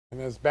And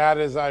as bad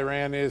as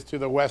Iran is to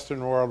the Western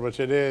world, which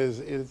it is,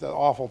 it's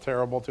awful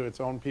terrible to its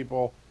own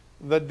people.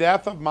 The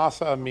death of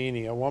Mahsa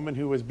Amini, a woman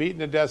who was beaten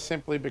to death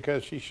simply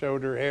because she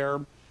showed her hair,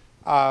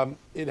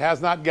 it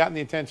has not gotten the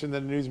attention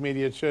that the news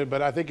media should,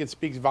 but I think it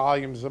speaks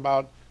volumes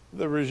about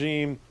the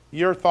regime.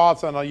 Your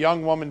thoughts on a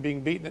young woman being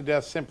beaten to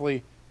death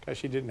simply because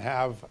she didn't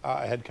have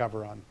a head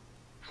cover on?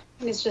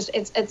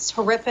 It's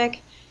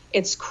horrific,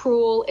 it's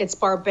cruel, it's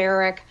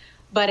barbaric,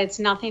 but it's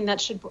nothing that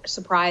should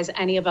surprise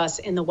any of us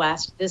in the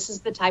West. This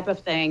is the type of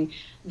thing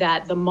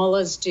that the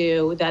mullahs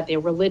do, that the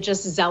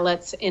religious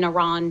zealots in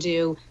Iran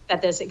do,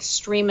 that this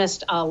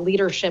extremist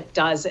leadership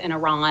does in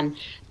Iran.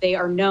 They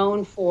are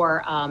known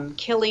for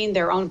killing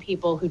their own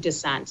people who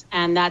dissent,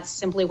 and that's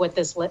simply what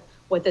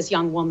this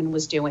young woman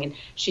was doing.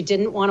 She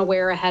didn't want to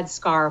wear a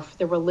headscarf.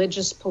 The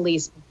religious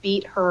police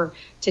beat her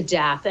to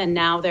death, and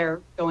now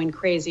they're going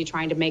crazy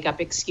trying to make up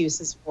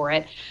excuses for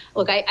it.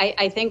 Look,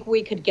 I think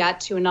we could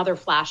get to another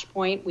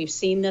flashpoint. We've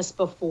seen this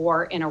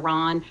before in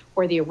Iran,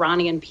 where the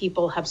Iranian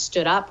people have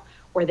stood up,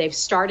 where they've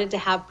started to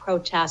have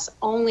protests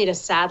only to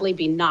sadly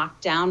be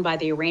knocked down by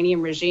the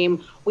Iranian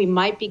regime. We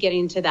might be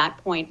getting to that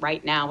point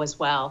right now as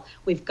well.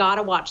 We've got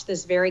to watch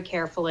this very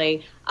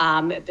carefully.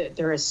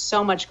 There is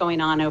so much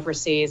going on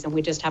overseas, and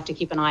we just have to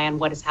keep an eye on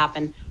what has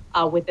happened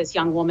with this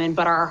young woman.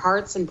 But our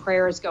hearts and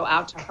prayers go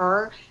out to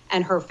her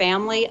and her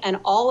family and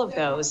all of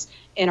those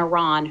in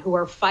Iran who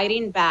are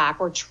fighting back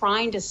or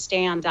trying to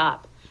stand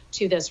up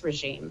to this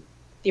regime.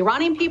 The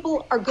Iranian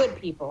people are good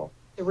people.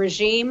 The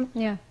regime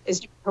is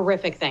doing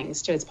horrific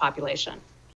things to its population.